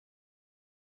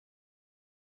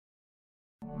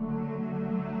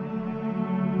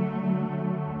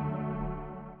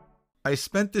I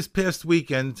spent this past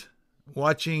weekend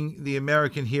watching the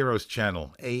American Heroes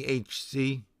channel,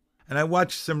 AHC, and I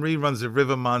watched some reruns of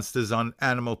River Monsters on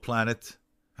Animal Planet.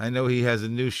 I know he has a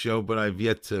new show, but I've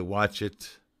yet to watch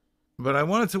it. But I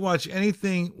wanted to watch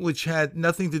anything which had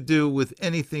nothing to do with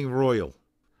anything royal.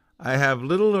 I have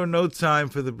little or no time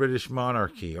for the British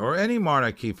monarchy, or any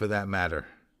monarchy for that matter.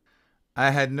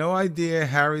 I had no idea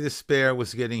Harry the Spare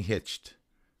was getting hitched.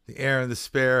 The heir and the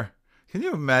spare. Can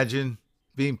you imagine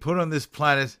being put on this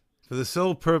planet for the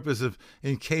sole purpose of,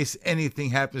 in case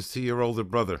anything happens to your older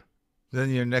brother, then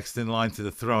you're next in line to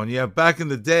the throne? Yeah, back in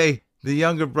the day, the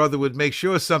younger brother would make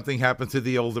sure something happened to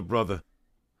the older brother.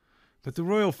 But the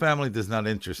royal family does not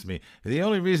interest me. The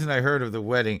only reason I heard of the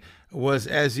wedding was,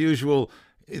 as usual,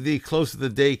 the closer the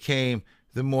day came,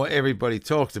 the more everybody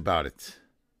talked about it.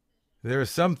 There are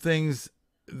some things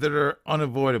that are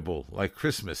unavoidable, like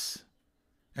Christmas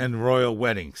and royal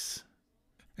weddings.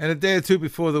 And a day or two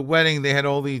before the wedding, they had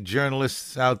all the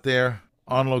journalists out there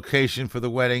on location for the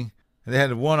wedding. And they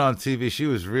had one on TV. She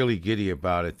was really giddy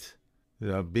about it,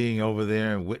 being over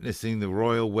there and witnessing the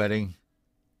royal wedding.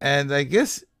 And I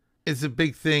guess it's a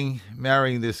big thing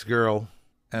marrying this girl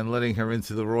and letting her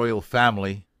into the royal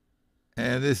family.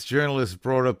 And this journalist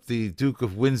brought up the Duke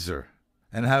of Windsor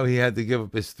and how he had to give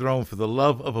up his throne for the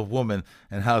love of a woman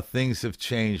and how things have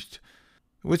changed,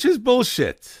 which is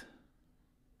bullshit.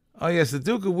 Oh, yes, the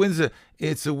Duke of Windsor,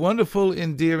 it's a wonderful,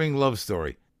 endearing love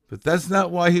story. But that's not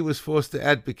why he was forced to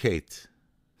abdicate.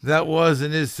 That was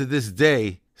and is to this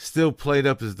day still played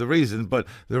up as the reason, but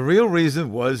the real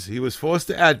reason was he was forced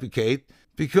to abdicate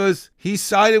because he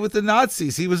sided with the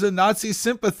Nazis. He was a Nazi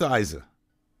sympathizer.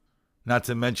 Not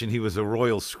to mention he was a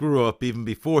royal screw-up even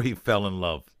before he fell in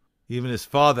love. Even his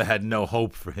father had no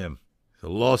hope for him. A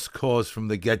lost cause from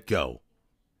the get-go.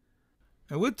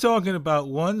 And we're talking about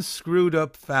one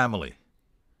screwed-up family.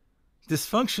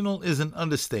 Dysfunctional is an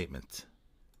understatement.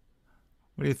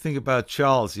 What do you think about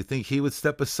Charles? You think he would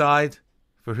step aside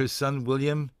for his son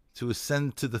William to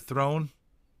ascend to the throne?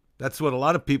 That's what a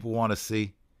lot of people want to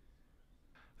see.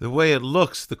 The way it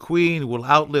looks, the Queen will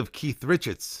outlive Keith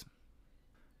Richards.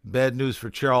 Bad news for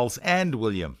Charles and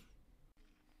William.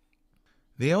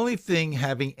 The only thing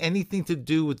having anything to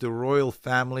do with the royal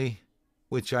family,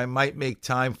 which I might make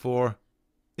time for,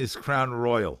 is Crown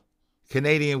Royal,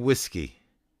 Canadian whiskey.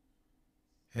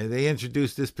 And they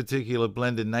introduced this particular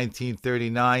blend in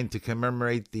 1939 to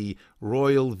commemorate the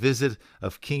royal visit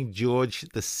of King George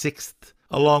VI,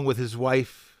 along with his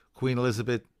wife, Queen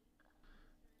Elizabeth.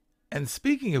 And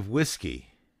speaking of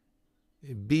whiskey,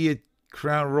 be it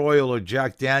Crown Royal or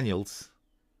Jack Daniels,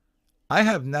 I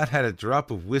have not had a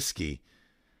drop of whiskey.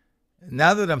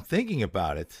 Now that I'm thinking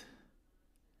about it,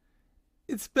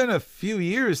 it's been a few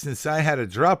years since I had a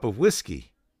drop of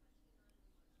whiskey.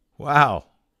 Wow.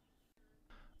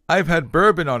 I've had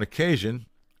bourbon on occasion,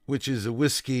 which is a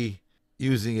whiskey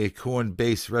using a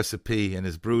corn-based recipe and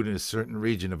is brewed in a certain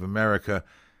region of America.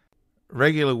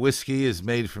 Regular whiskey is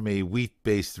made from a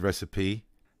wheat-based recipe,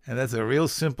 and that's a real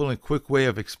simple and quick way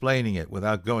of explaining it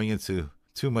without going into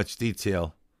too much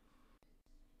detail.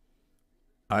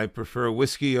 I prefer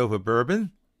whiskey over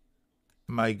bourbon.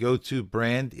 My go-to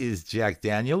brand is Jack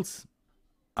Daniels.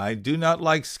 I do not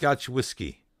like Scotch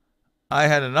whiskey. I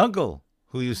had an uncle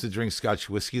who used to drink Scotch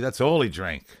whiskey. That's all he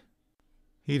drank.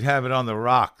 He'd have it on the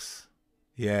rocks.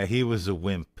 Yeah, he was a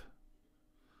wimp.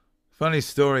 Funny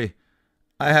story.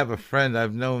 I have a friend.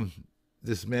 I've known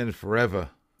this man forever,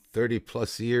 30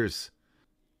 plus years.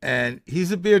 And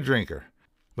he's a beer drinker.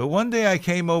 But one day I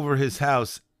came over his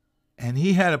house and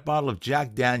he had a bottle of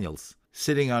Jack Daniels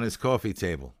sitting on his coffee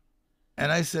table.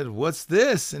 And I said, "What's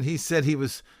this?" And he said he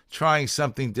was trying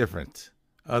something different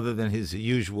other than his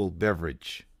usual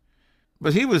beverage.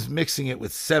 But he was mixing it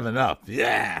with 7-Up.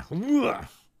 Yeah.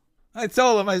 I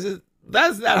told him, I said,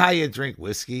 "That's not how you drink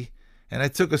whiskey." And I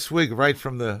took a swig right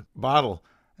from the bottle.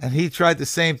 And he tried the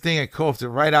same thing and coughed it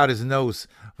right out his nose.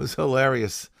 It was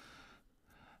hilarious.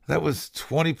 That was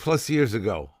 20 plus years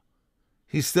ago.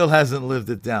 He still hasn't lived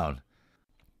it down.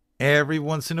 Every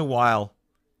once in a while,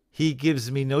 he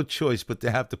gives me no choice but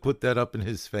to have to put that up in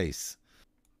his face.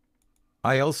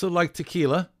 I also like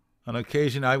tequila. On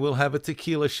occasion, I will have a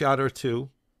tequila shot or two.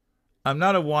 I'm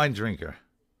not a wine drinker.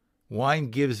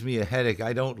 Wine gives me a headache.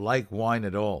 I don't like wine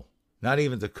at all, not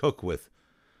even to cook with.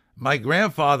 My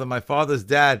grandfather, my father's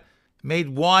dad,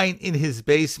 made wine in his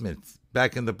basement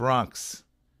back in the Bronx.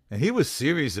 And he was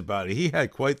serious about it. He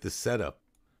had quite the setup.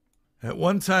 At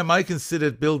one time, I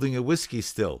considered building a whiskey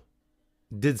still.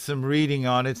 Did some reading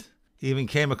on it. Even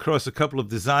came across a couple of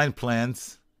design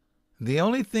plans. The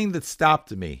only thing that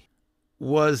stopped me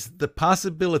was the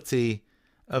possibility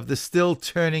of the still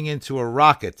turning into a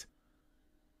rocket.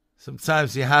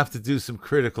 Sometimes you have to do some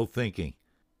critical thinking.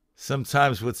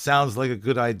 Sometimes what sounds like a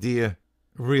good idea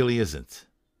really isn't.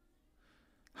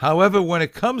 However, when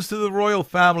it comes to the royal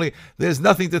family, there's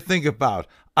nothing to think about.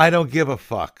 I don't give a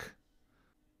fuck.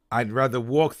 I'd rather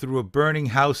walk through a burning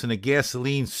house in a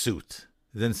gasoline suit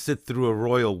than sit through a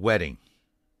royal wedding.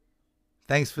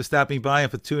 Thanks for stopping by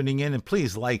and for tuning in, and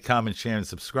please like, comment, share, and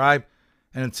subscribe.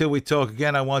 And until we talk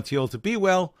again, I want you all to be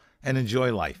well and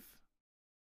enjoy life.